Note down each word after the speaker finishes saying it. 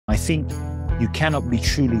I think you cannot be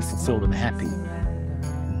truly fulfilled and happy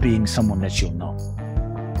being someone that you're not.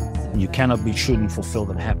 You cannot be truly fulfilled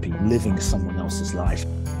and happy living someone else's life.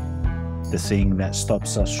 The thing that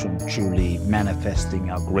stops us from truly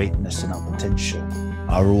manifesting our greatness and our potential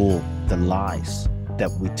are all the lies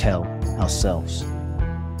that we tell ourselves.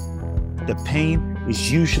 The pain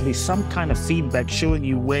is usually some kind of feedback showing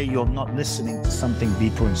you where you're not listening to something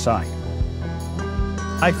deeper inside.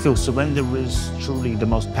 I feel surrender is truly the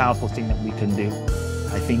most powerful thing that we can do.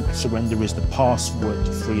 I think surrender is the password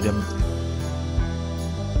to freedom.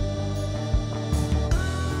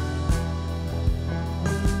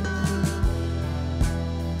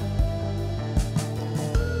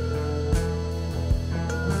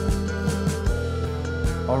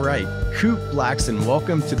 All right, Kute Blackson,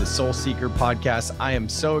 welcome to the Soul Seekr podcast. I am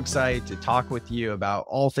so excited to talk with you about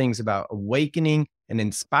all things about awakening and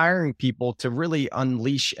inspiring people to really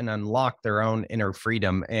unleash and unlock their own inner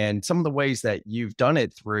freedom. And some of the ways that you've done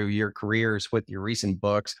it through your careers with your recent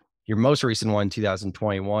books, your most recent one,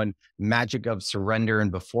 2021, Magic of Surrender. And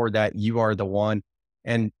before that, You.Are.The.One.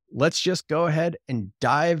 And let's just go ahead and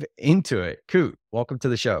dive into it. Kute, welcome to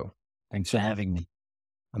the show. Thanks for having me.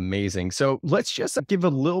 Amazing. So let's just give a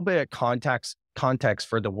little bit of context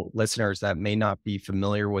for the listeners that may not be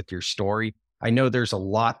familiar with your story. I know there's a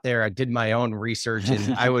lot there. I did my own research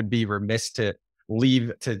and I would be remiss to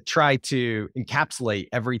try to encapsulate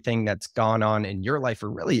everything that's gone on in your life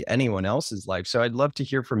or really anyone else's life. So I'd love to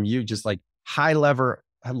hear from you, just like high level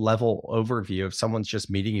overview of someone's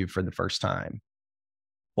just meeting you for the first time.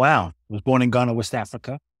 Wow. I was born in Ghana, West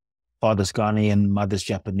Africa. Father's Ghanaian, mother's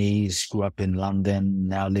Japanese, grew up in London,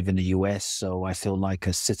 now live in the US. So I feel like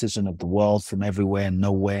a citizen of the world from everywhere and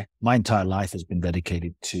nowhere. My entire life has been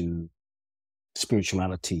dedicated to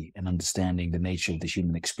spirituality and understanding the nature of the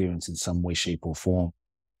human experience in some way, shape or form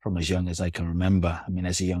from as young as I can remember. I mean,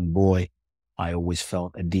 as a young boy, I always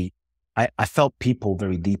felt I felt people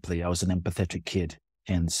very deeply. I was an empathetic kid.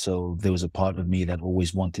 And so there was a part of me that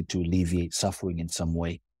always wanted to alleviate suffering in some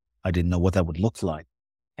way. I didn't know what that would look like.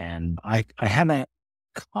 And I had a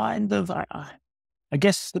kind of, I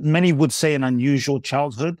guess many would say an unusual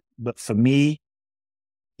childhood, but for me,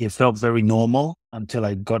 it felt very normal until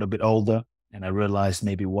I got a bit older and I realized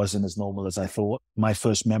maybe it wasn't as normal as I thought. My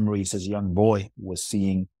first memories as a young boy was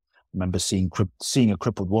seeing a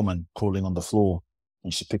crippled woman crawling on the floor,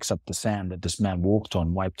 and she picks up the sand that this man walked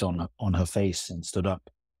on, wiped on her face and stood up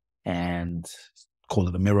and called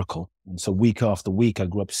it a miracle. And so week after week, I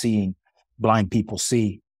grew up seeing blind people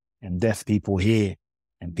see and deaf people hear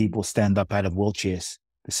and people stand up out of wheelchairs.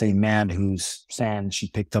 The same man whose sand she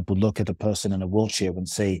picked up would look at a person in a wheelchair and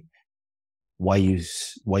say, why you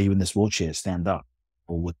in this wheelchair? Stand up.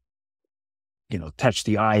 Or would, touch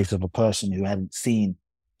the eyes of a person who hadn't seen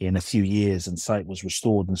in a few years and sight was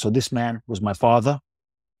restored. And so this man was my father.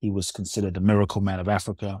 He was considered a miracle man of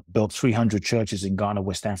Africa, built 300 churches in Ghana,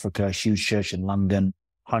 West Africa, a huge church in London,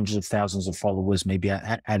 hundreds of thousands of followers, maybe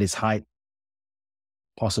at his height,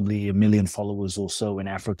 possibly 1 million followers or so in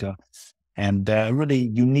Africa, and a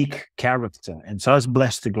really unique character. And so I was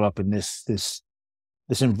blessed to grow up in this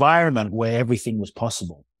environment where everything was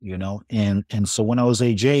possible, and so when I was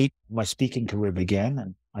age 8, my speaking career began,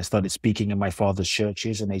 and I started speaking in my father's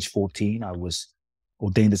churches. And age 14, I was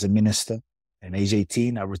ordained as a minister. And age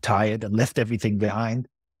 18, I retired and left everything behind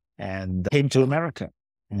and came to America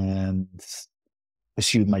and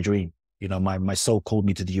pursued my dream. My soul called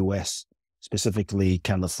me to the US, specifically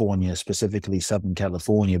California, specifically Southern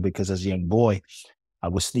California, because as a young boy, I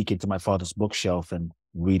would sneak into my father's bookshelf and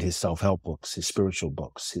read his self-help books, his spiritual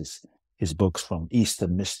books, his books from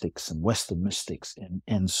Eastern mystics and Western mystics.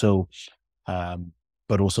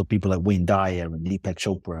 But also people like Wayne Dyer and Deepak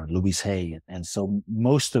Chopra and Louise Hay. And so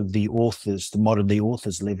most of the modern day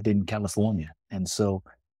authors lived in California. And so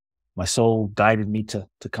my soul guided me to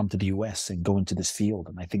come to the US and go into this field.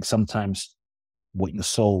 And I think sometimes what your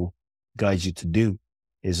soul guides you to do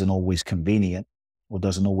isn't always convenient or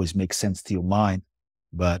doesn't always make sense to your mind.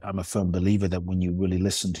 But I'm a firm believer that when you really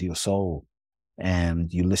listen to your soul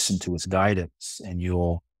and you listen to its guidance and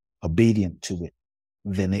you're obedient to it,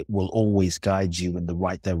 then it will always guide you in the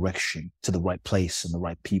right direction, to the right place and the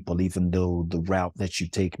right people, even though the route that you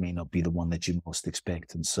take may not be the one that you most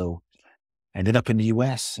expect. And so I ended up in the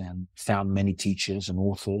US and found many teachers and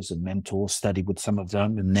authors and mentors, studied with some of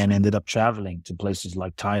them, and then ended up traveling to places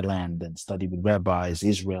like Thailand and studied with rabbis,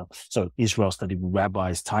 Israel, studied with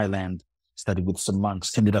rabbis, Thailand, studied with some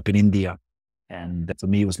monks, ended up in India. And for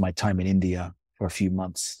me, it was my time in India for a few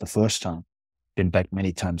months, the first time. Been back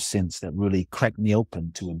many times since, that really cracked me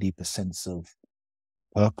open to a deeper sense of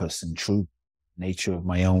purpose and true nature of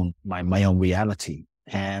my own reality.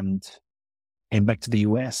 and came back to the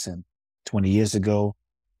US, and 20 years ago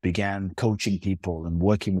began coaching people and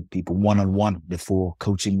working with people one-on-one before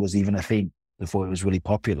coaching was even a thing, before it was really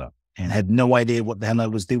popular, and had no idea what the hell I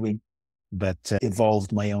was doing, but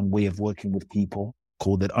evolved my own way of working with people,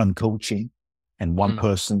 called it uncoaching. And one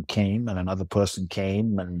person came and another person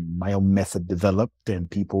came, and my own method developed, and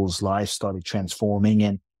people's lives started transforming,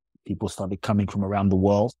 and people started coming from around the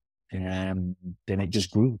world. And then it just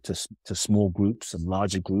grew to small groups and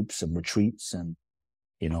larger groups and retreats. And,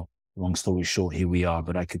 long story short, here we are,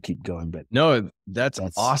 but I could keep going. But no, that's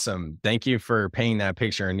awesome. Thank you for painting that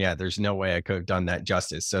picture. And yeah, there's no way I could have done that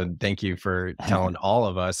justice. So thank you for telling all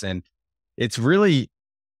of us. And it's really,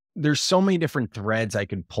 there's so many different threads I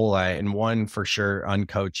could pull at. And one for sure,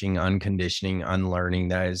 uncoaching, unconditioning, unlearning,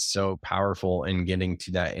 that is so powerful in getting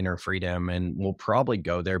to that inner freedom. And we'll probably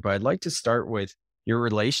go there, but I'd like to start with your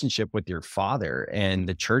relationship with your father and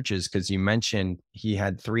the churches, because you mentioned he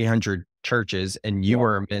had 300 churches and you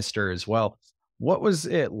were a minister as well. What was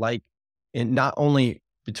it like, in not only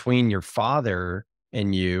between your father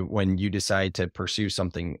and you when you decide to pursue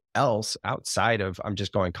something else outside of, I'm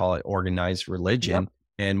just going to call it organized religion,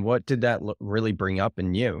 and what did that really bring up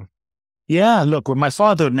in you? Yeah, look, when my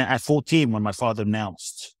father, at 14, when my father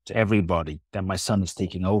announced to everybody that my son is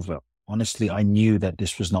taking over, honestly, I knew that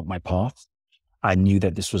this was not my path. I knew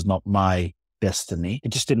that this was not my destiny. It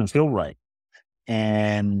just didn't feel right.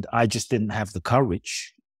 And I just didn't have the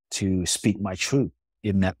courage to speak my truth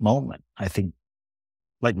in that moment. I think,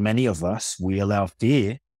 like many of us, we allow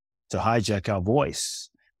fear to hijack our voice.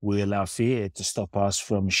 We allow fear to stop us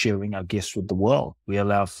from sharing our gifts with the world. We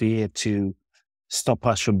allow fear to stop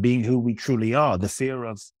us from being who we truly are. The fear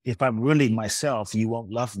of, if I'm really myself, you won't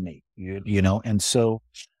love me, you know? And so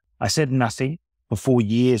I said nothing. For 4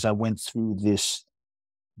 years, I went through this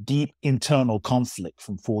deep internal conflict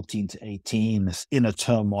from 14 to 18, this inner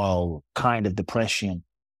turmoil, kind of depression.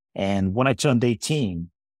 And when I turned 18,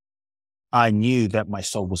 I knew that my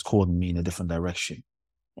soul was calling me in a different direction.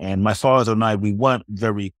 And my father and I, we weren't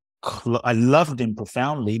very close. I loved him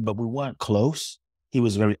profoundly, but we weren't close. He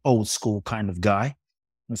was a very old school kind of guy.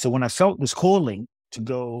 And so when I felt this calling to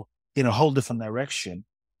go in a whole different direction,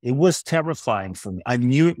 it was terrifying for me. I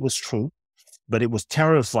knew it was true, but it was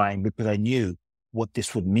terrifying because I knew what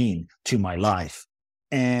this would mean to my life.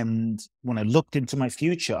 And when I looked into my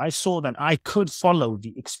future, I saw that I could follow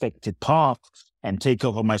the expected path and take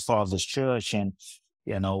over my father's church and,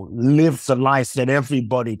 live the life that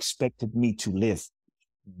everybody expected me to live.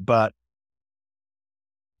 And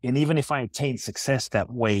even if I attain success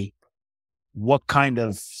that way, what kind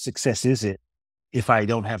of success is it if I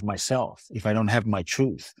don't have myself, if I don't have my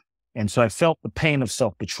truth? And so I felt the pain of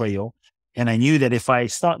self-betrayal. And I knew that if I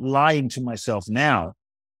start lying to myself now,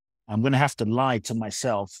 I'm going to have to lie to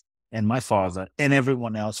myself and my father and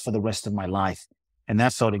everyone else for the rest of my life. And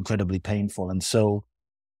that felt incredibly painful. And so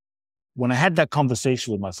when I had that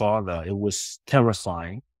conversation with my father, it was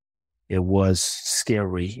terrifying. It was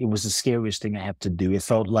scary. It was the scariest thing I had to do. It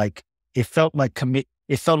felt like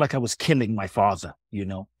I was killing my father,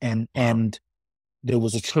 and there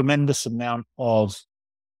was a tremendous amount of,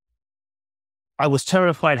 I was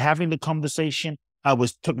terrified having the conversation.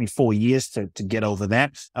 Took me 4 years to get over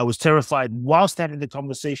that. I was terrified whilst having the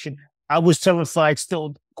conversation. I was terrified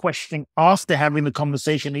still questioning after having the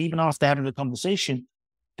conversation. Even after having the conversation,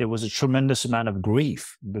 there was a tremendous amount of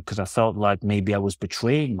grief because I felt like maybe I was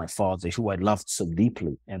betraying my father, who I loved so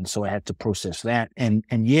deeply. And so I had to process that. And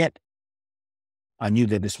yet I knew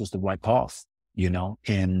that this was the right path,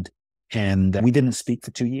 and we didn't speak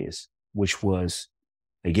for 2 years, which was,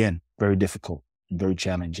 again, very difficult and very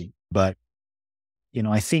challenging. But,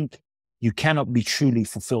 I think you cannot be truly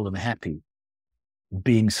fulfilled and happy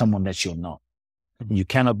being someone that you're not. You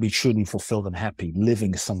cannot be truly fulfilled and happy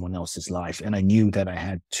living someone else's life. And I knew that I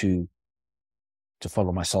had to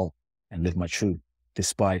follow my soul and live my truth,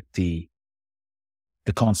 despite the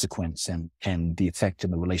consequence and the effect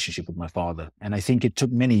in the relationship with my father. And I think it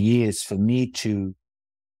took many years for me to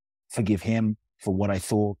forgive him for what I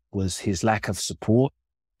thought was his lack of support.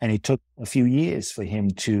 And it took a few years for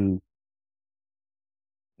him to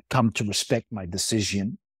come to respect my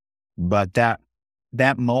decision. But that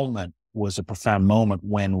moment was a profound moment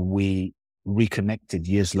when we reconnected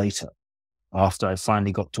years later, after I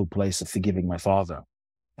finally got to a place of forgiving my father.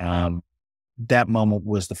 That moment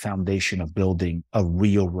was the foundation of building a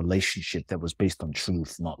real relationship that was based on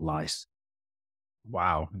truth, not lies.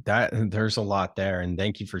 Wow, there's a lot there, and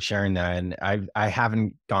thank you for sharing that. And I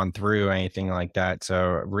haven't gone through anything like that,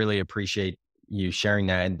 so really appreciate you sharing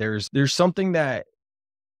that. And there's something that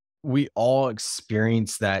we all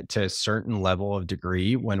experience that to a certain level of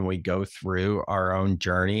degree when we go through our own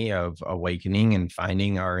journey of awakening and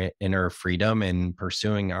finding our inner freedom and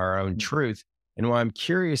pursuing our own truth. And what I'm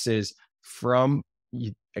curious is, from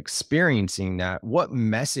experiencing that, what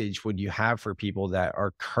message would you have for people that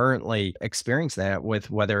are currently experiencing that, with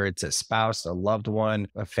whether it's a spouse, a loved one,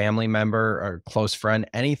 a family member, or a close friend,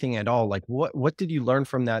 anything at all? Like, what did you learn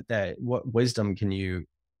from that? What wisdom can you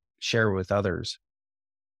share with others?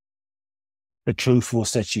 The truth will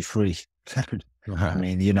set you free. I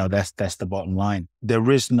mean, that's the bottom line.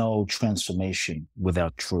 There is no transformation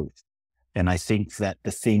without truth. And I think that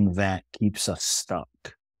the thing that keeps us stuck,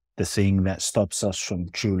 the thing that stops us from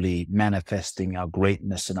truly manifesting our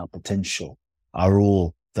greatness and our potential, are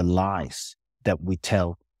all the lies that we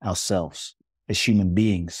tell ourselves. As human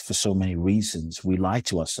beings, for so many reasons, we lie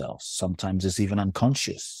to ourselves. Sometimes it's even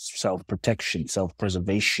unconscious, self-protection,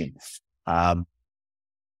 self-preservation.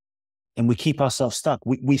 And we keep ourselves stuck.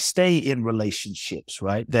 We stay in relationships,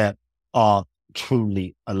 right, that are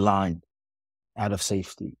truly aligned, out of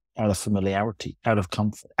safety, out of familiarity, out of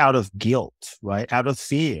comfort, out of guilt, right, out of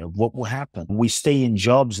fear of what will happen. We stay in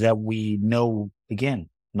jobs that we know, again,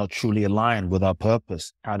 not truly aligned with our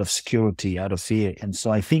purpose, out of security, out of fear. And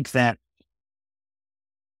so I think that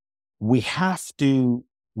we have to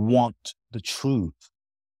want the truth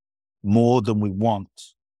more than we want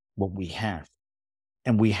what we have.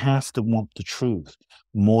 And we have to want the truth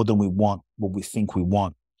more than we want what we think we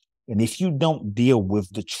want. And if you don't deal with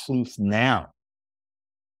the truth now,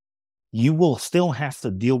 you will still have to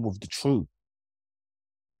deal with the truth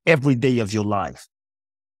every day of your life,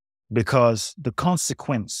 because the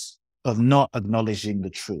consequence of not acknowledging the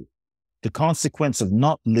truth, the consequence of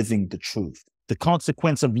not living the truth, the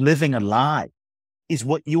consequence of living a lie is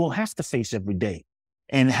what you will have to face every day.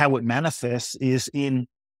 And how it manifests is in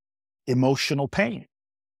emotional pain.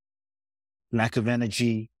 Lack of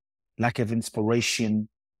energy, lack of inspiration,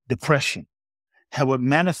 depression. How it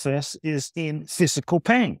manifests is in physical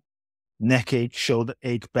pain, neck-ache, shoulder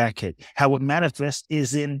ache, backache. How it manifests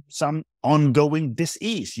is in some ongoing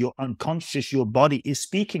dis-ease. Your unconscious, your body is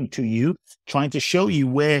speaking to you, trying to show you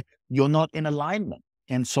where you're not in alignment.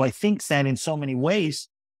 And so I think that in so many ways,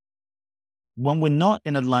 when we're not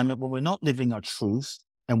in alignment, when we're not living our truth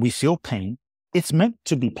and we feel pain, it's meant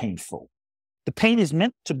to be painful. The pain is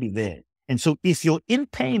meant to be there. And so if you're in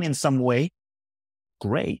pain in some way,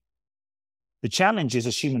 great. The challenge is,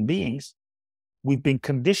 as human beings, we've been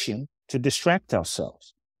conditioned to distract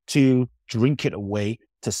ourselves, to drink it away,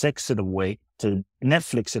 to sex it away, to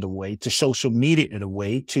Netflix it away, to social media it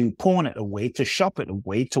away, to porn it away, to shop it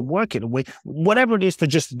away, to work it away, whatever it is, to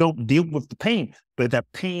just don't deal with the pain. But that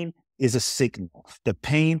pain is a signal. The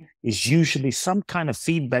pain is usually some kind of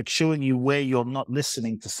feedback showing you where you're not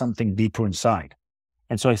listening to something deeper inside.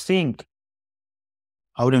 And so I think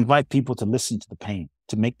I would invite people to listen to the pain,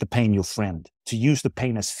 to make the pain your friend, to use the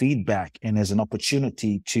pain as feedback and as an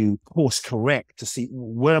opportunity to course correct, to see,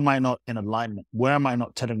 where am I not in alignment? Where am I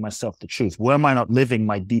not telling myself the truth? Where am I not living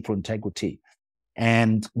my deeper integrity?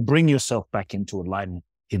 And bring yourself back into alignment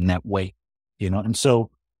in that way, And so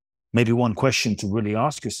maybe one question to really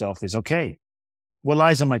ask yourself is, okay, what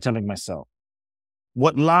lies am I telling myself?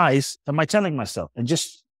 What lies am I telling myself? And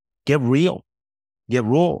just get real, get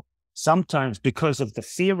raw. Sometimes because of the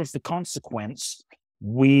fear of the consequence,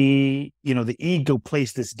 the ego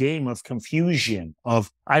plays this game of confusion of,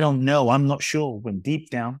 I don't know, I'm not sure, when deep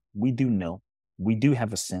down, we do know. We do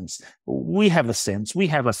have a sense. We have a sense. We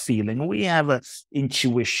have a feeling. We have an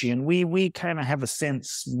intuition. We kind of have a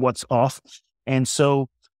sense what's off. And so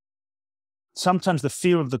sometimes the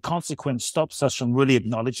fear of the consequence stops us from really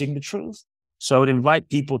acknowledging the truth. So I would invite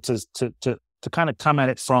people to kind of come at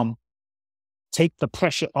it from, take the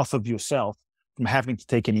pressure off of yourself from having to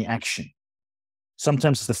take any action.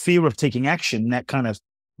 Sometimes it's the fear of taking action that kind of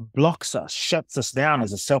blocks us, shuts us down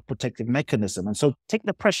as a self-protective mechanism. And so take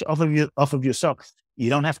the pressure off of yourself. You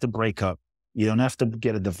don't have to break up. You don't have to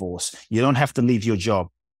get a divorce. You don't have to leave your job.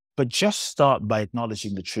 But just start by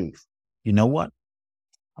acknowledging the truth. You know what?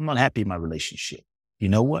 I'm not happy in my relationship. You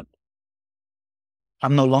know what?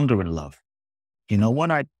 I'm no longer in love. You know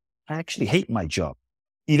what? I actually hate my job.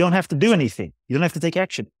 You don't have to do anything. You don't have to take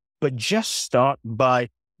action, but just start by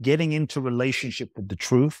getting into relationship with the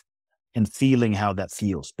truth and feeling how that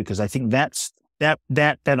feels. Because I think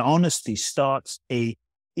that honesty starts a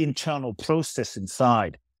internal process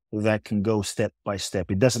inside that can go step by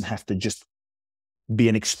step. It doesn't have to just be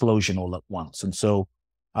an explosion all at once. And so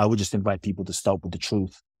I would just invite people to start with the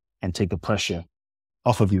truth and take the pressure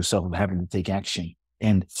off of yourself of having to take action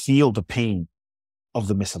and feel the pain of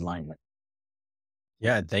the misalignment.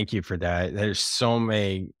 Yeah, thank you for that. There's so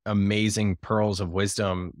many amazing pearls of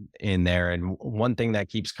wisdom in there. And one thing that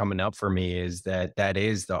keeps coming up for me is that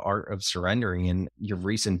is the art of surrendering. And your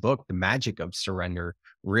recent book, The Magic of Surrender,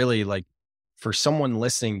 really like for someone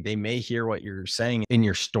listening, they may hear what you're saying in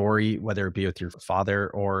your story, whether it be with your father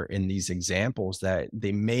or in these examples, that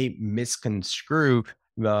they may misconstrue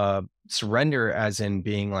the surrender as in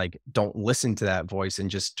being like, don't listen to that voice and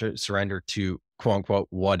just to surrender to quote unquote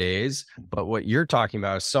what is. But what you're talking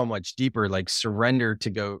about is so much deeper, like surrender to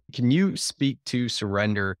go. Can you speak to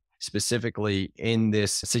surrender specifically in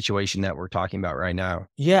this situation that we're talking about right now?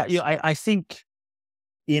 Yeah, I think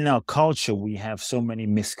in our culture, we have so many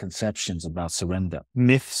misconceptions about surrender,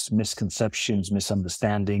 myths, misconceptions,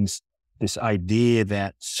 misunderstandings. This idea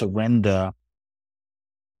that surrender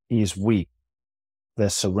is weak,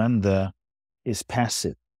 that surrender is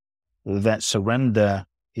passive, that surrender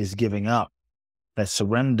is giving up, that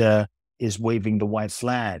surrender is waving the white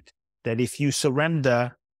flag, that if you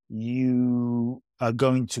surrender, you are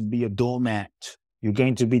going to be a doormat. You're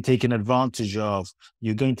going to be taken advantage of.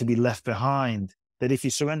 You're going to be left behind. That if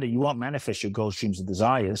you surrender, you won't manifest your goals, dreams, and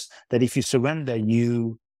desires. That if you surrender,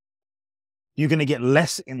 you're going to get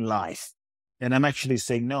less in life. And I'm actually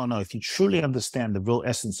saying, no, if you truly understand the real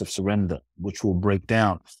essence of surrender, which will break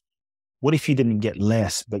down, what if you didn't get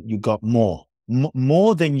less, but you got more?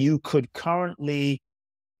 More than you could currently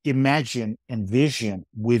imagine, envision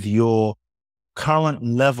with your current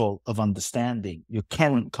level of understanding, your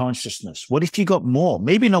current consciousness. What if you got more?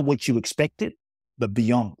 Maybe not what you expected, but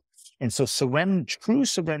beyond. And so true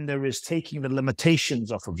surrender is taking the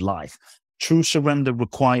limitations off of life. True surrender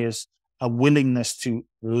requires a willingness to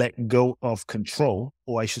let go of control,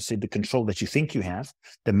 or I should say the control that you think you have.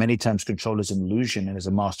 That many times control is an illusion and is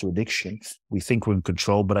a master addiction. We think we're in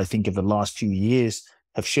control, but I think if the last few years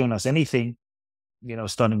have shown us anything,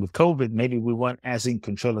 starting with COVID, maybe we weren't as in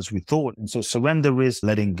control as we thought. And so surrender is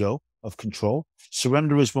letting go of control.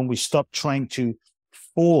 Surrender is when we stop trying to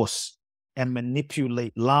force and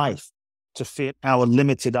manipulate life to fit our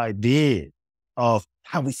limited idea of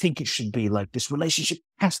how we think it should be. Like, this relationship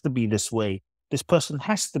has to be this way. This person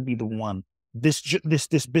has to be the one. This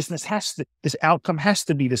business this outcome has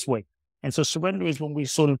to be this way. And so surrender is when we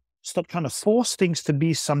sort of stop trying to force things to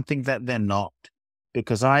be something that they're not.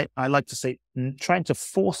 Because I like to say, trying to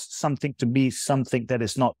force something to be something that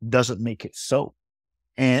is not doesn't make it so.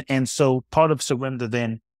 And so part of surrender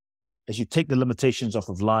then, as you take the limitations off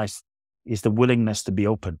of life, is the willingness to be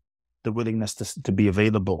open, the willingness to be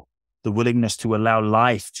available, the willingness to allow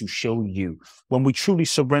life to show you. When we truly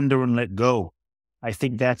surrender and let go, I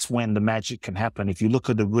think that's when the magic can happen. If you look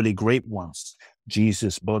at the really great ones,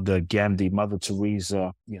 Jesus, Buddha, Gandhi, Mother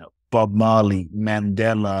Teresa, Bob Marley,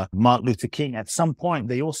 Mandela, Martin Luther King, at some point,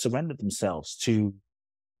 they all surrendered themselves to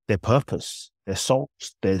their purpose, their souls,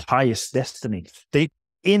 their highest destiny.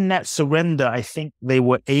 In that surrender, I think they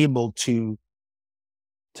were able to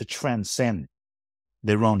transcend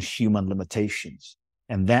their own human limitations.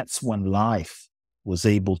 And that's when life was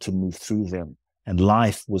able to move through them, and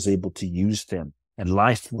life was able to use them, and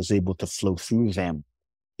life was able to flow through them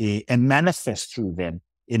and manifest through them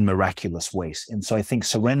in miraculous ways. And so I think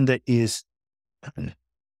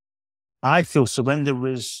I feel surrender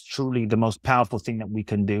is truly the most powerful thing that we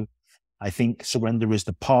can do. I think surrender is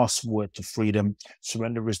the password to freedom.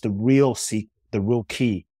 Surrender is the real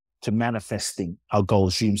key to manifesting our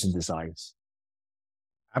goals, dreams, and desires.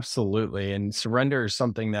 Absolutely. And surrender is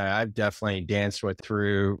something that I've definitely danced with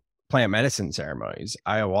through plant medicine ceremonies.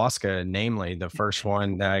 Ayahuasca, namely, the first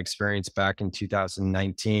one that I experienced back in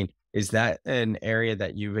 2019. Is that an area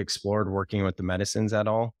that you've explored working with the medicines at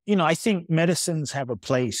all? I think medicines have a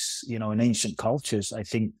place, in ancient cultures. I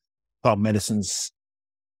think plant medicines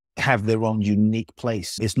have their own unique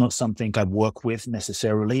place. It's not something I work with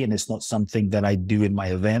necessarily, and it's not something that I do in my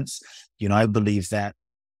events. I believe that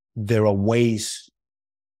there are ways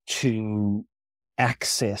to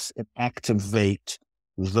access and activate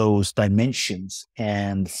those dimensions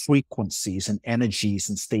and frequencies and energies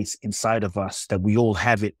and states inside of us, that we all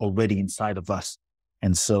have it already inside of us.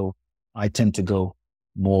 And so I tend to go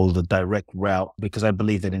more the direct route, because I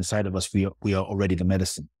believe that inside of us, we are already the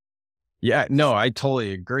medicine. Yeah, no, I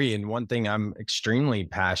totally agree. And one thing I'm extremely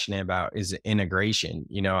passionate about is integration.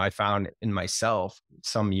 I found in myself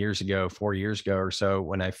some years ago, 4 years ago or so,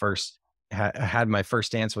 when I first had my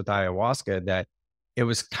first dance with ayahuasca, that it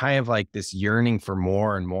was kind of like this yearning for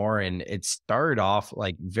more and more. And it started off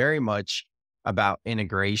like very much about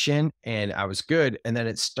integration and I was good. And then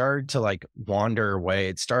it started to like wander away.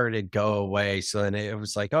 It started to go away. So then it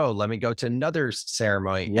was like, oh, let me go to another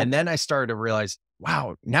ceremony. Yep. And then I started to realize,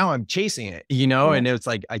 wow, now I'm chasing it, Yeah. and it's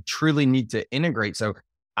like, I truly need to integrate. So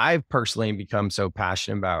I've personally become so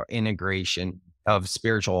passionate about integration of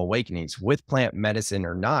spiritual awakenings with plant medicine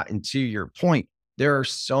or not. And to your point, there are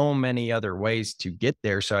so many other ways to get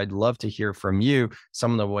there. So I'd love to hear from you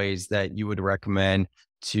some of the ways that you would recommend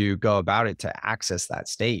to go about it to access that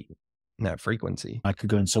state and that frequency. I could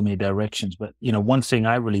go in so many directions, but one thing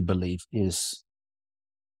I really believe is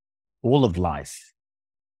all of life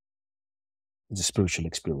is a spiritual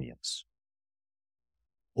experience.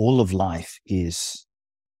 All of life is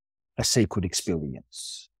a sacred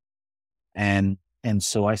experience. And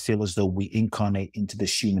so I feel as though we incarnate into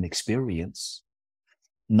this human experience,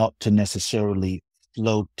 not to necessarily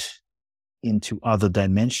float into other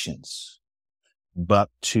dimensions, but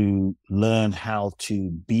to learn how to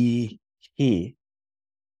be here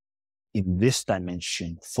in this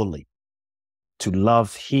dimension fully, to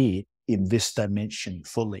love here in this dimension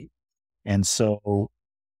fully. And so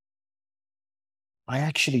I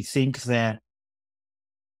actually think that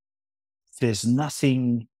there's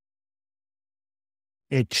nothing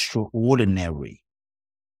extraordinary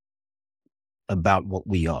about what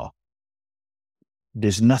we are.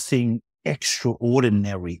 There's nothing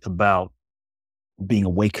extraordinary about being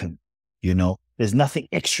awakened, There's nothing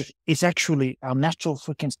extra. It's actually our natural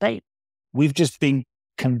freaking state. We've just been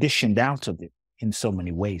conditioned out of it in so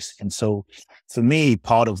many ways. And so for me,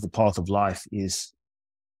 part of the path of life is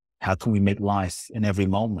how can we make life in every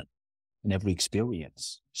moment, in every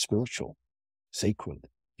experience, spiritual, sacred,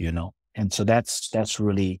 And so that's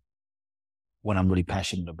really what I'm really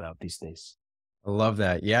passionate about these days. I love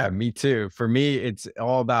that. Yeah, me too. For me, it's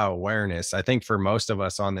all about awareness. I think for most of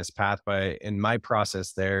us on this pathway, and my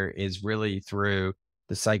process there is really through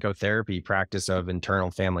the psychotherapy practice of internal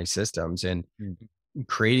family systems and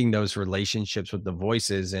creating those relationships with the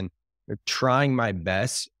voices and trying my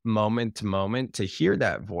best moment to moment to hear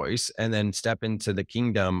that voice and then step into the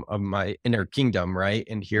kingdom of my inner kingdom, right?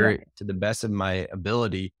 And hear Yeah. it to the best of my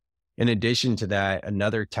ability. In addition to that,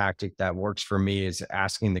 another tactic that works for me is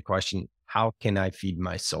asking the question, how can I feed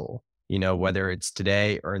my soul? Whether it's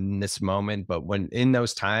today or in this moment, but when in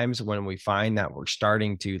those times when we find that we're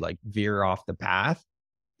starting to like veer off the path,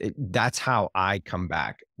 that's how I come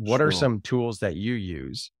back. What are Sure. some tools that you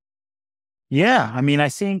use? Yeah, I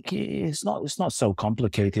think it's not so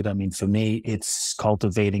complicated. For me, it's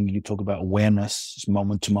cultivating, you talk about awareness,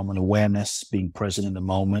 moment to moment awareness, being present in the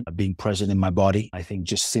moment, being present in my body. I think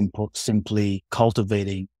just simply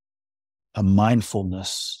cultivating a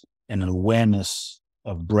mindfulness and an awareness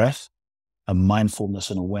of breath, a mindfulness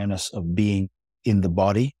and awareness of being in the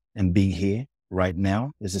body and being here right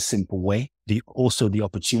now is a simple way. Also the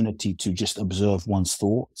opportunity to just observe one's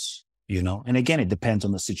thoughts, and again, it depends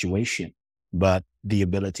on the situation. But the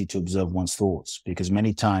ability to observe one's thoughts, because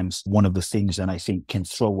many times one of the things that I think can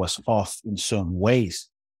throw us off in certain ways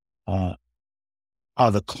are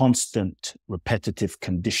the constant repetitive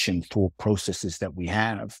conditioned thought processes that we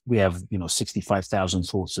have. We have, 65,000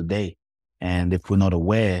 thoughts a day. And if we're not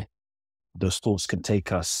aware, those thoughts can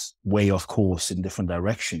take us way off course in different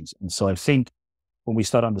directions. And so I think when we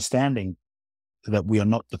start understanding that we are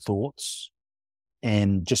not the thoughts,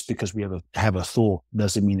 and just because we have a thought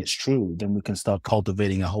doesn't mean it's true, then we can start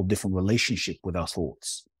cultivating a whole different relationship with our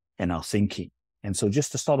thoughts and our thinking. And so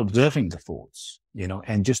just to start observing the thoughts,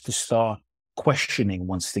 and just to start questioning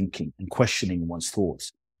one's thinking and questioning one's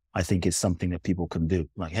thoughts, I think is something that people can do.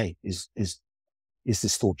 Like, hey, is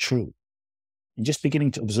this thought true? And just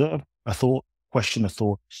beginning to observe a thought, question a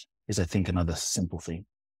thought is, I think, another simple thing.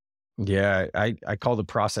 Yeah, I call the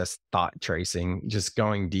process thought tracing, just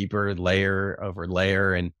going deeper layer over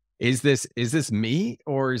layer. And is this me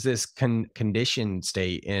or is this conditioned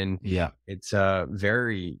state? And Yeah. it's a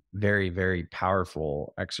very, very, very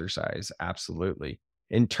powerful exercise. Absolutely.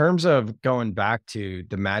 In terms of going back to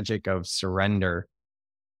the magic of surrender,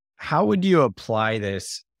 how would you apply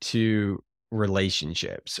this to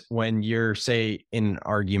relationships when you're, say, in an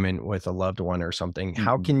argument with a loved one or something?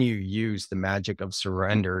 How Mhm. can you use the magic of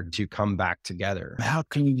surrender to come back together? How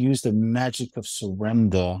can you use the magic of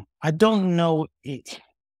surrender? I don't know.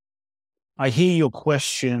 I hear your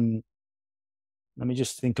question. Let me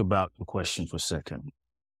just think about the question for a second.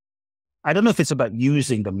 I don't know if it's about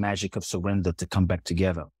using the magic of surrender to come back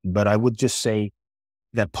together, but I would just say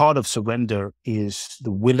that part of surrender is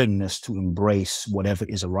the willingness to embrace whatever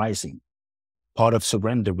is arising. Part of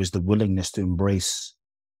surrender is the willingness to embrace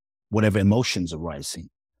whatever emotions are rising.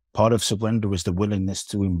 Part of surrender is the willingness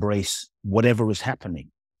to embrace whatever is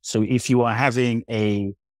happening. So if you are having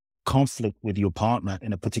a conflict with your partner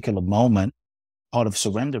in a particular moment, part of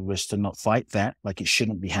surrender is to not fight that, like it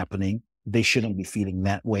shouldn't be happening. They shouldn't be feeling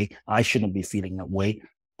that way. I shouldn't be feeling that way.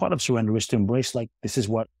 Part of surrender is to embrace, like, this is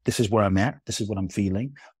where I'm at. This is what I'm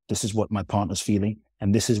feeling. This is what my partner's feeling.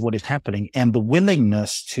 And this is what is happening. And the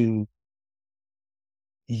willingness to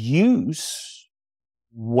use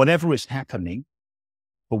whatever is happening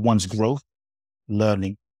for one's growth,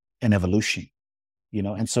 learning, and evolution,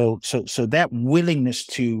 and so that willingness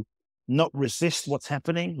to not resist what's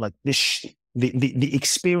happening, like this, the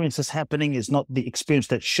experience that's happening is not the experience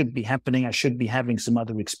that should be happening. I should be having some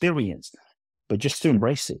other experience, but just to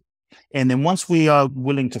embrace it. And then once we are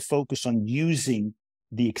willing to focus on using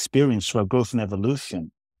the experience for our growth and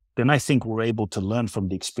evolution, then I think we're able to learn from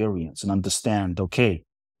the experience and understand, okay,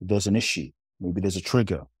 there's an issue, maybe there's a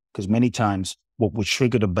trigger, because many times what we're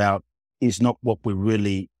triggered about is not what we're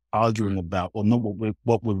really arguing about, or not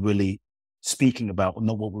what we're really speaking about, or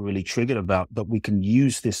not what we're really triggered about, but we can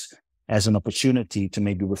use this as an opportunity to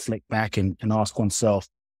maybe reflect back and ask oneself,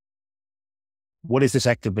 what is this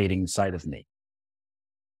activating inside of me?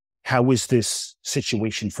 How is this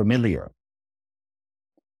situation familiar?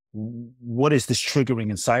 What is this triggering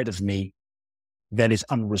inside of me that is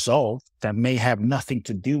unresolved, that may have nothing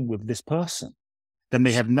to do with this person, that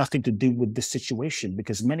may have nothing to do with this situation?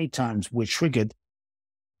 Because many times we're triggered,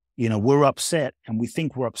 we're upset, and we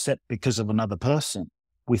think we're upset because of another person.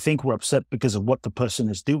 We think we're upset because of what the person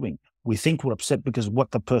is doing. We think we're upset because of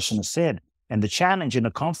what the person has said. And the challenge in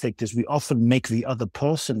a conflict is we often make the other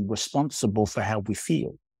person responsible for how we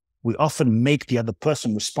feel. We often make the other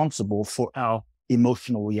person responsible for our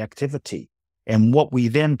emotional reactivity. And what we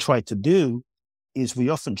then try to do is we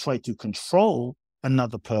often try to control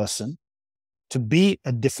another person to be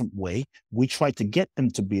a different way. We try to get them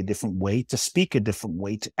to be a different way, to speak a different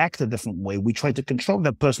way, to act a different way. We try to control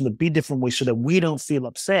that person to be a different way so that we don't feel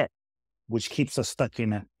upset, which keeps us stuck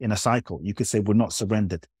in a cycle. You could say we're not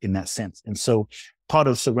surrendered in that sense. And so part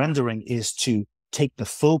of surrendering is to take the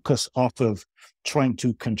focus off of trying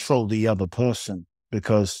to control the other person,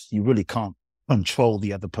 because you really can't control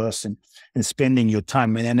the other person. And spending your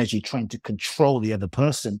time and energy trying to control the other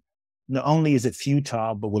person, not only is it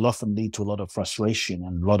futile, but will often lead to a lot of frustration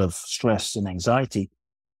and a lot of stress and anxiety.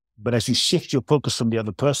 But as you shift your focus from the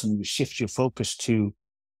other person, you shift your focus to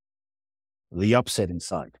the upset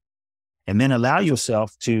inside. And then allow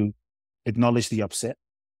yourself to acknowledge the upset,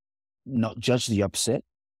 not judge the upset,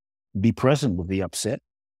 be present with the upset,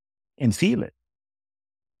 and feel it.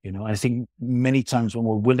 I think many times when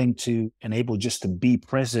we're willing to and able just to be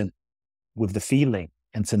present with the feeling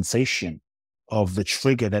and sensation of the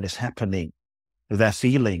trigger that is happening, that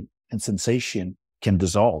feeling and sensation can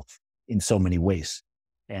dissolve in so many ways.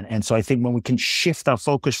 And so I think when we can shift our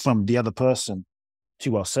focus from the other person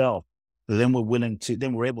to ourselves, then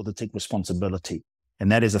we're able to take responsibility.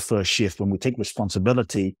 And that is the first shift. When we take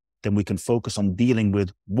responsibility, then we can focus on dealing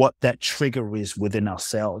with what that trigger is within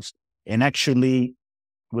ourselves and actually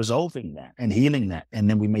resolving that and healing that. And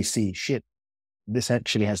then we may see, shit, this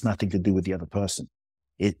actually has nothing to do with the other person.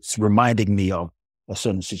 It's reminding me of a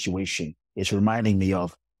certain situation. It's reminding me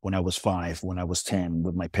of when I was 5, when I was 10,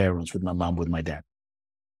 with my parents, with my mom, with my dad.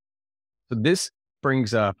 So this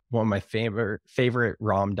brings up one of my favorite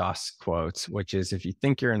Ram Dass quotes, which is, if you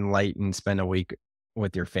think you're enlightened, spend a week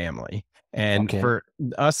with your family. And for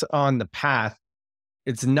us on the path,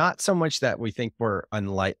 it's not so much that we think we're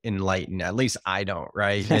enlightened. At least I don't,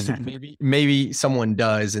 right? And maybe someone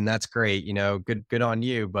does, and that's great. Good on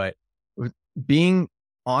you. But being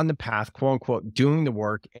on the path, quote unquote, doing the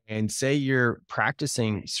work, and say you're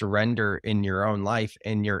practicing surrender in your own life,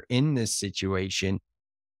 and you're in this situation,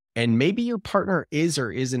 and maybe your partner is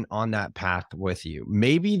or isn't on that path with you.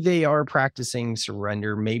 Maybe they are practicing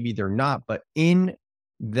surrender, maybe they're not. But in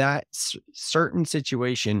that certain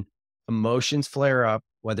situation, emotions flare up,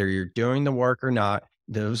 whether you're doing the work or not.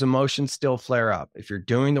 Those emotions still flare up. If you're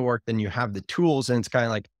doing the work, then you have the tools, and it's kind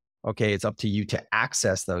of like, okay, it's up to you to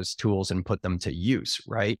access those tools and put them to use,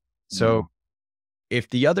 right? So if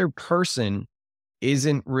the other person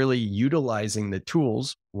isn't really utilizing the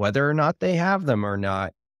tools, whether or not they have them or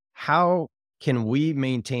not, how can we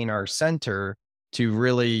maintain our center to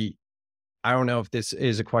really, I don't know if this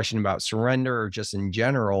is a question about surrender or just in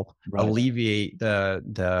general, alleviate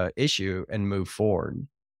the issue and move forward?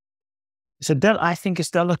 So I think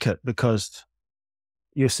it's delicate, because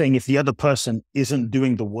you're saying if the other person isn't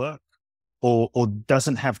doing the work or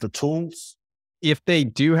doesn't have the tools. If they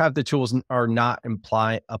do have the tools and are not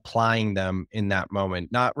applying them in that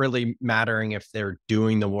moment, not really mattering if they're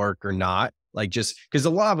doing the work or not, Like, just because a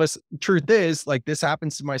lot of us, truth is, like, this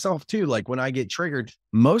happens to myself too. Like, when I get triggered,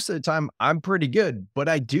 most of the time I'm pretty good, but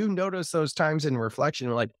I do notice those times in reflection,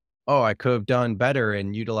 like, oh, I could have done better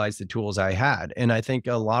and utilized the tools I had. And I think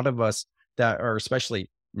a lot of us that are especially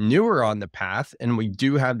newer on the path, and we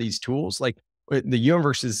do have these tools, like, the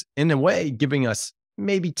universe is in a way giving us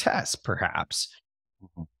maybe tests, perhaps.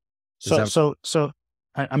 Mhm. So, that- so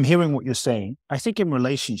I'm hearing what you're saying. I think in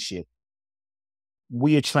relationship,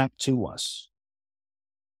 we attract to us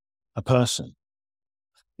a person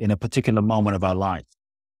in a particular moment of our life,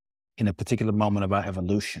 in a particular moment of our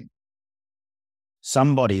evolution,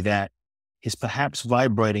 somebody that is perhaps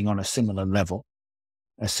vibrating on a similar level,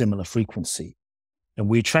 a similar frequency. And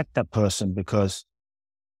we attract that person because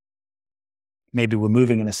maybe we're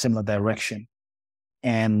moving in a similar direction,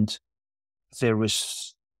 and there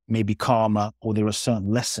is maybe karma, or there are certain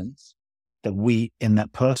lessons that we in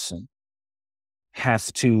that person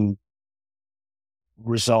have to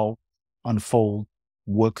resolve, unfold,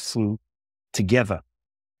 work through together.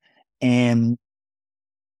 And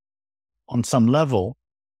on some level,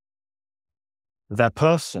 that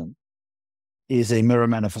person is a mirror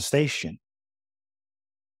manifestation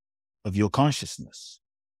of your consciousness.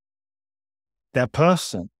 That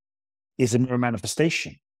person is a mirror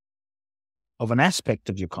manifestation of an aspect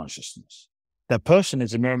of your consciousness. That person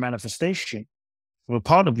is a mirror manifestation of a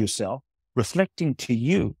part of yourself, reflecting to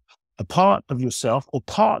you a part of yourself or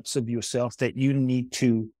parts of yourself that you need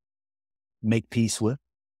to make peace with,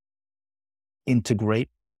 integrate,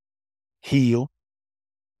 heal,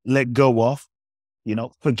 let go of,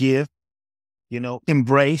 forgive,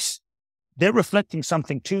 embrace. They're reflecting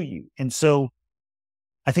something to you. And so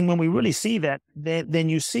I think when we really see that, then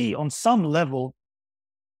you see on some level,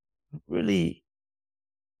 really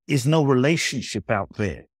is no relationship out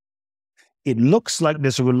there. It looks like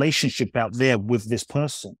there's a relationship out there with this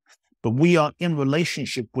person, but we are in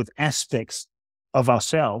relationship with aspects of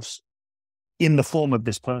ourselves in the form of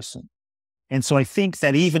this person. And so I think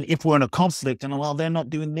that even if we're in a conflict and, well, they're not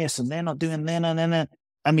doing this and they're not doing that,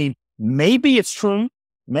 I mean, maybe it's true,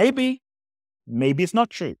 maybe it's not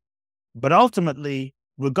true. But ultimately,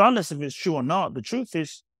 regardless if it's true or not, the truth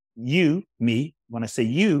is you, me, when I say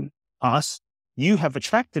you, us, you have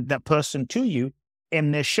attracted that person to you,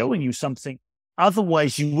 and they're showing you something.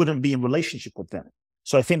 Otherwise, you wouldn't be in relationship with them.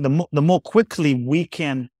 So I think the more quickly we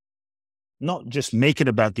can not just make it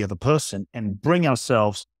about the other person and bring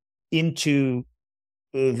ourselves into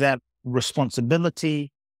that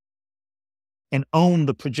responsibility and own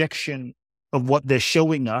the projection of what they're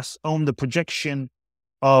showing us, own the projection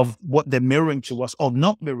of what they're mirroring to us or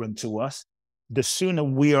not mirroring to us, the sooner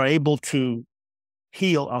we are able to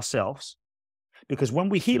heal ourselves. Because when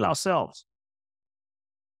we heal ourselves,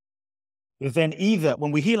 then either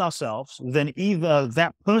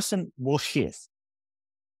that person will shift,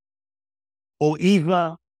 or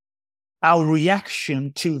either our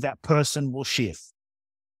reaction to that person will shift,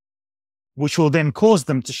 which will then cause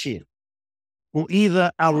them to shift. Or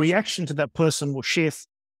either our reaction to that person will shift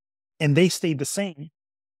and they stay the same,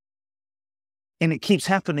 and it keeps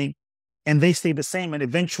happening, and they stay the same, and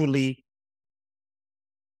eventually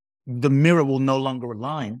the mirror will no longer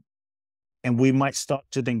align, and we might start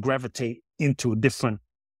to then gravitate into a different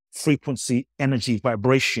frequency, energy,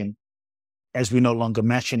 vibration as we no longer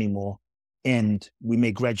match anymore, and we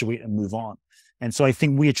may graduate and move on. And so I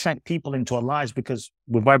think we attract people into our lives because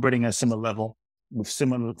we're vibrating at a similar level, with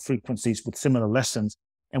similar frequencies, with similar lessons.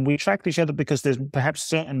 And we attract each other because there's perhaps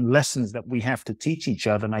certain lessons that we have to teach each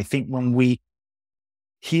other. And I think when we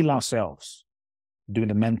heal ourselves, doing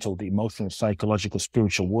the mental, the emotional, psychological,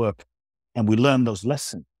 spiritual work, and we learn those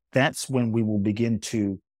lessons, that's when we will begin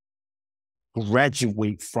to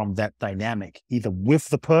graduate from that dynamic, either with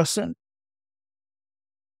the person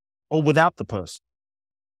or without the person.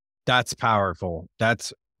 That's powerful.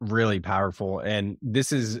 That's really powerful. And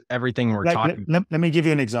this is everything we're talking. Let me give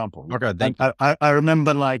you an example. Okay, thank you. I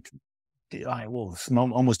remember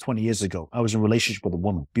almost 20 years ago, I was in a relationship with a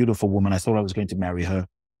woman, beautiful woman. I thought I was going to marry her.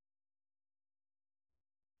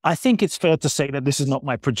 I think it's fair to say that this is not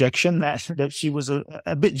my projection, that she was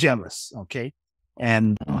a bit jealous, okay?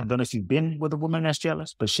 And I don't know if you've been with a woman that's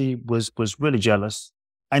jealous, but she was really jealous.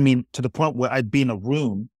 I mean, to the point where I'd be in a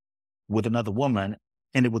room with another woman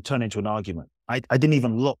and it would turn into an argument. I didn't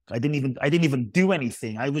even look. I didn't even do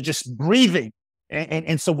anything. I was just breathing.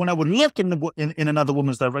 And so when I would look in another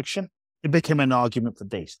woman's direction, it became an argument for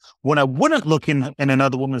days. When I wouldn't look in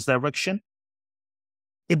another woman's direction,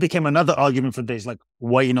 it became another argument for days. Like,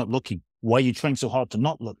 why are you not looking? Why are you trying so hard to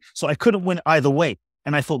not look? So I couldn't win either way.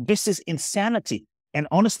 And I thought, this is insanity. And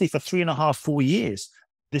honestly, for 3.5, 4 years,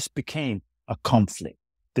 this became a conflict.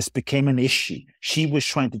 This became an issue. She was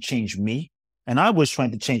trying to change me, and I was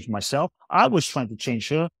trying to change myself. I was trying to change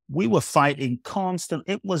her. We were fighting constant.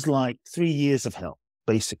 It was like 3 years of hell,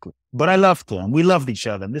 basically. But I loved her, and we loved each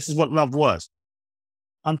other, and this is what love was.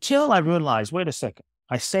 Until I realized, wait a second,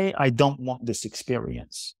 I say I don't want this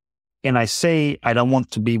experience. And I say I don't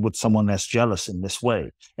want to be with someone that's jealous in this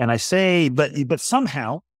way. And I say, but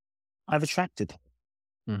somehow I've attracted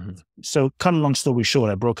her. Mm-hmm. So cut a long story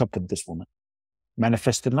short, I broke up with this woman,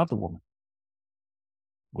 manifested another woman.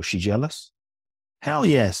 Was she jealous? Hell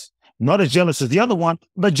yes. Not as jealous as the other one,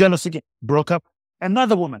 but jealous again. Broke up.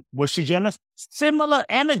 Another woman. Was she jealous? Similar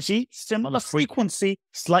energy, similar frequency,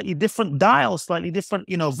 slightly different dial, slightly different,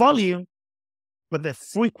 volume. But the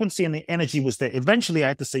frequency and the energy was there. Eventually I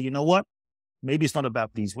had to say, you know what? Maybe it's not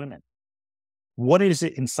about these women. What is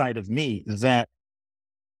it inside of me that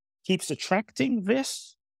keeps attracting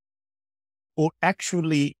this or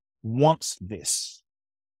actually wants this?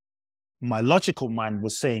 My logical mind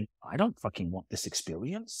was saying, I don't fucking want this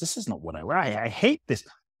experience. This is not what I hate this.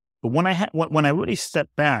 But when I really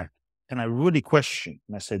stepped back and I really questioned,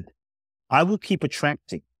 and I said, I will keep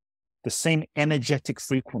attracting the same energetic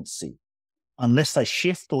frequency unless I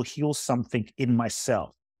shift or heal something in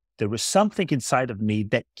myself. There is something inside of me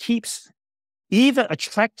that keeps either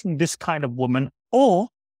attracting this kind of woman or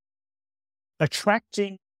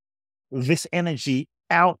attracting this energy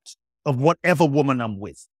out of whatever woman I'm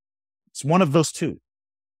with. It's one of those two.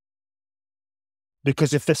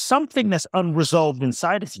 Because if there's something that's unresolved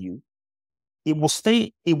inside of you, it will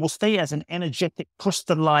stay as an energetic,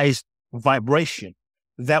 crystallized vibration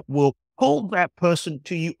that will pull that person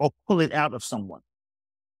to you or pull it out of someone.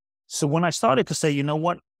 So when I started to say, you know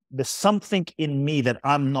what, there's something in me that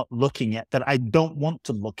I'm not looking at, that I don't want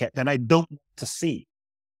to look at, that I don't want to see.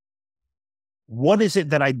 What is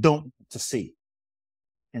it that I don't want to see?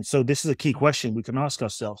 And so this is a key question we can ask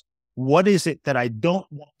ourselves. What is it that I don't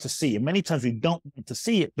want to see? And many times we don't want to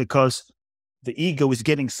see it because the ego is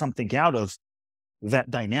getting something out of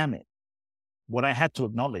that dynamic. What I had to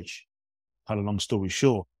acknowledge, cut a long story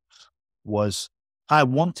short, was I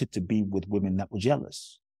wanted to be with women that were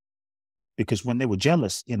jealous. Because when they were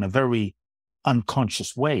jealous in a very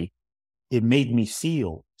unconscious way, it made me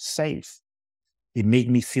feel safe. It made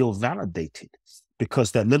me feel validated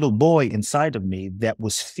because that little boy inside of me that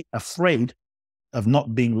was afraid of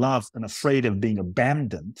not being loved and afraid of being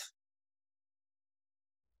abandoned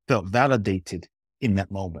felt validated in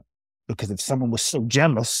that moment. Because if someone was so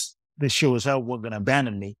jealous, they sure as hell weren't going to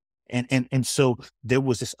abandon me. And so there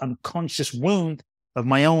was this unconscious wound of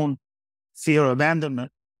my own fear of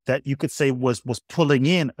abandonment that you could say was pulling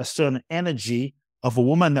in a certain energy of a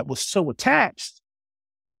woman that was so attached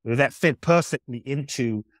that fit perfectly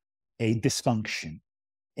into a dysfunction.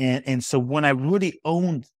 And so when I really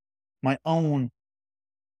owned my own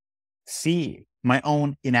fear, my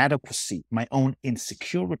own inadequacy, my own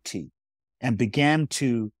insecurity, and began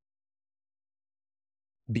to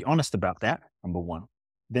be honest about that, number one,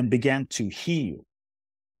 then began to heal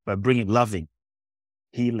by bringing loving,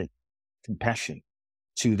 healing, compassion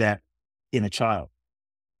to that inner child.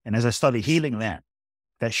 And as I started healing that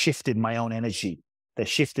shifted my own energy, that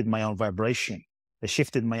shifted my own vibration, that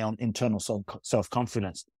shifted my own internal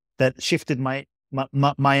self-confidence, that shifted my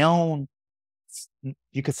own,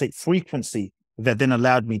 you could say, frequency, that then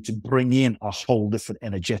allowed me to bring in a whole different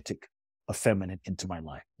energetic of feminine into my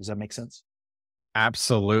life. Does that make sense?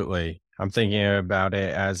 Absolutely. I'm thinking about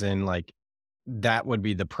it as in like, that would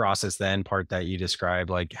be the process then part that you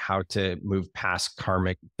described, like how to move past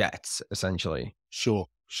karmic debts, essentially. Sure.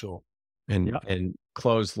 And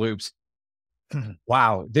close loops.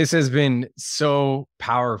 Wow. This has been so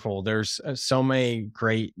powerful. There's so many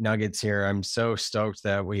great nuggets here. I'm so stoked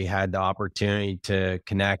that we had the opportunity to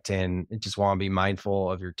connect, and I just want to be mindful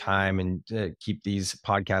of your time and keep these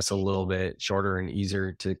podcasts a little bit shorter and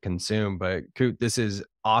easier to consume. But Kute, this is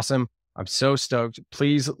awesome. I'm so stoked.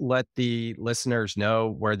 Please let the listeners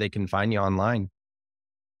know where they can find you online.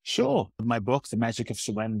 Sure. My book, The Magic of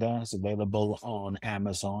Surrender, is available on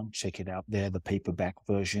Amazon. Check it out there, the paperback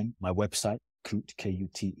version. My website, Kute,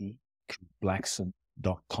 Kute,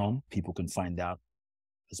 KuteBlackson.com. People can find out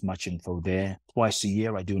as much info there. Twice a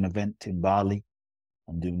year, I do an event in Bali.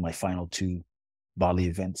 I'm doing my final 2 Bali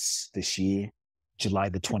events this year, July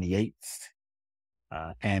the 28th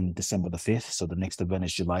and December the 5th. So the next event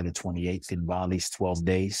is July the 28th in Bali. It's 12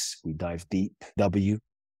 days. We dive deep.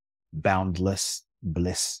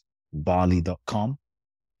 boundlessblissbali.com.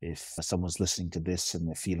 If someone's listening to this and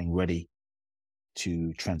they're feeling ready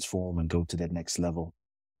to transform and go to that next level,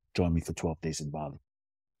 join me for 12 days in Bali.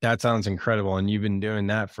 That sounds incredible. And you've been doing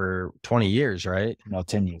that for 20 years, right? No,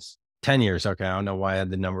 10 years. 10 years. Okay. I don't know why I had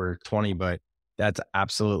the number 20, but that's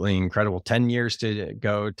absolutely incredible. 10 years to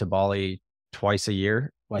go to Bali twice a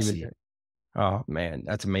year. Twice a year. Oh man,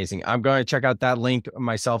 that's amazing. I'm going to check out that link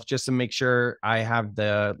myself just to make sure I have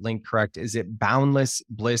the link correct. Is it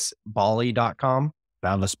boundlessblissbali.com?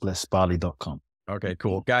 Boundlessblissbali.com. Okay,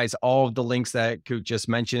 cool. Guys, all of the links that Kute just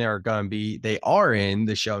mentioned they are in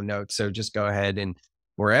the show notes. So just go ahead and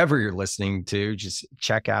wherever you're listening to, just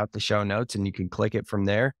check out the show notes and you can click it from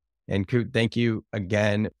there. And Kute, thank you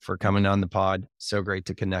again for coming on the pod. So great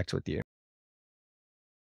to connect with you.